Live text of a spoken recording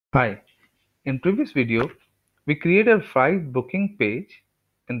Hi, in previous video, we created a flight booking page.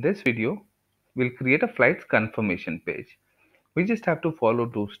 In this video, we'll create a flights confirmation page. We just have to follow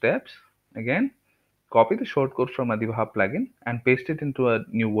two steps. Again, copy the shortcode from Adivaha plugin and paste it into a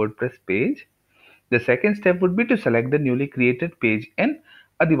new WordPress page. The second step would be to select the newly created page in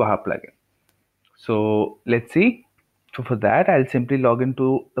Adivaha plugin. So let's see. So for that, I'll simply log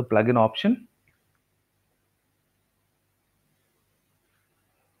into the plugin option.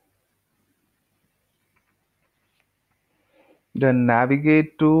 Then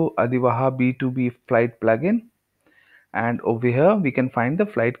navigate to Adivaha B2B flight plugin, and over here we can find the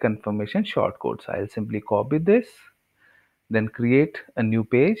flight confirmation shortcode. So I'll simply copy this, then create a new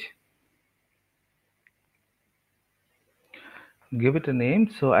page, give it a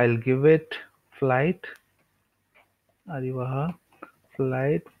name. So I'll give it flight Adivaha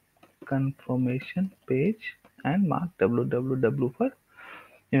flight confirmation page and mark www for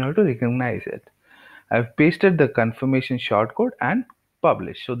in order to recognize it. I've pasted the confirmation shortcode and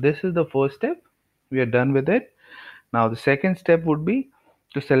publish. So this is the first step. We are done with it. Now the second step would be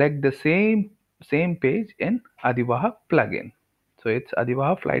to select the same page in Adivaha plugin. So it's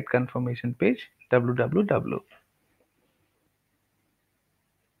Adivaha flight confirmation page www.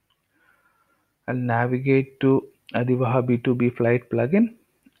 I'll navigate to Adivaha B2B flight plugin,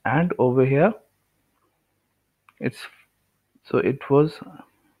 and over here it's so it was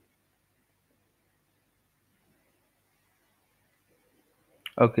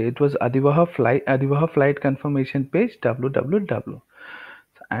okay, it was Adivaha flight confirmation page www,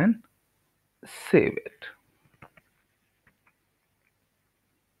 and save it.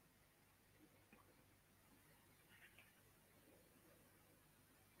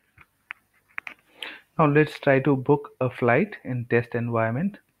 Now let's try to book a flight in test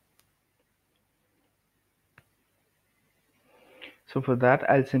environment. So for that,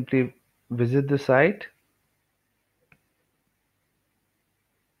 I'll simply visit the site,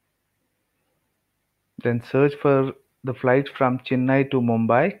 then search for the flight from Chennai to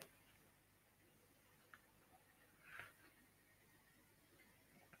Mumbai.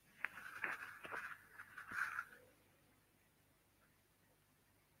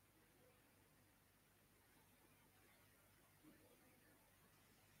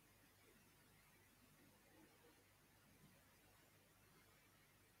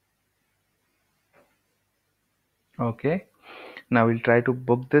 Okay, now we'll try to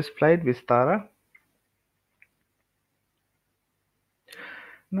book this flight with Tara.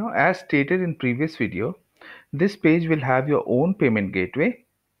 Now, as stated in previous video, this page will have your own payment gateway,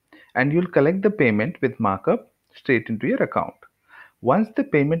 and you'll collect the payment with markup straight into your account. Once the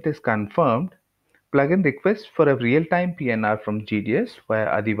payment is confirmed, plugin requests for a real-time PNR from GDS via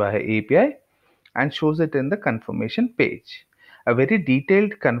Adivaha API and shows it in the confirmation page. A very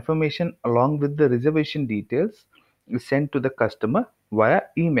detailed confirmation along with the reservation details is sent to the customer via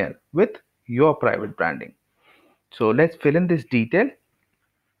email with your private branding. So let's fill in this detail.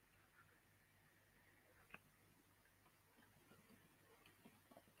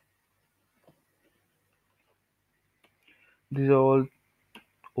 These are all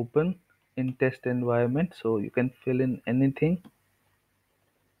open in test environment, so you can fill in anything.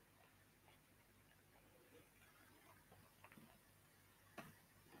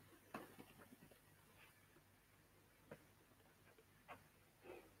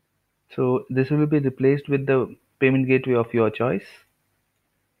 So this will be replaced with the payment gateway of your choice.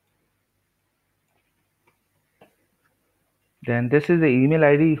 Then this is the email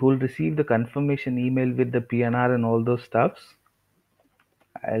ID who will receive the confirmation email with the PNR and all those stuffs.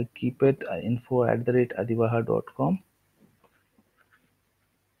 I'll keep it info@adivaha.com.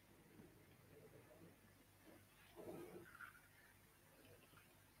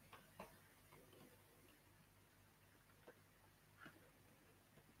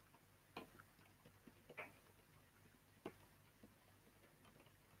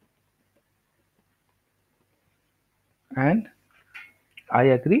 And I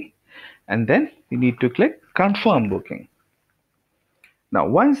agree. And then you need to click confirm booking. Now,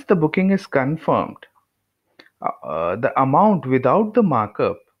 once the booking is confirmed, the amount without the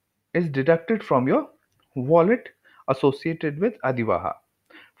markup is deducted from your wallet associated with Adivaha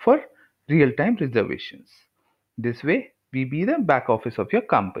for real-time reservations. This way, we be the back office of your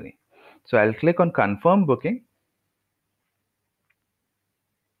company. So I'll click on confirm booking.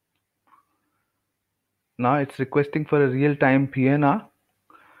 Now it's requesting for a real-time PNR,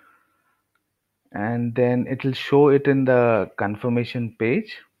 and then it will show it in the confirmation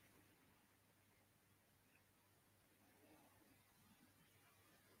page.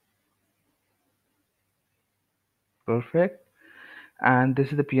 Perfect. and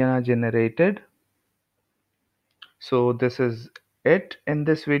this is the PNR generated. So this is it in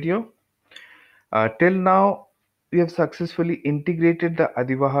this video. Till now, we have successfully integrated the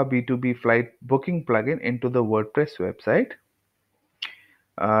Adivaha B2B flight booking plugin into the WordPress website.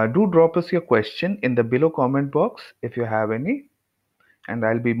 Do drop us your question in the below comment box if you have any, and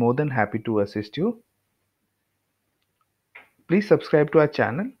I'll be more than happy to assist you. Please subscribe to our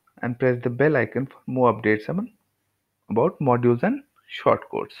channel and press the bell icon for more updates about modules and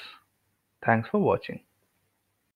shortcodes. Thanks for watching.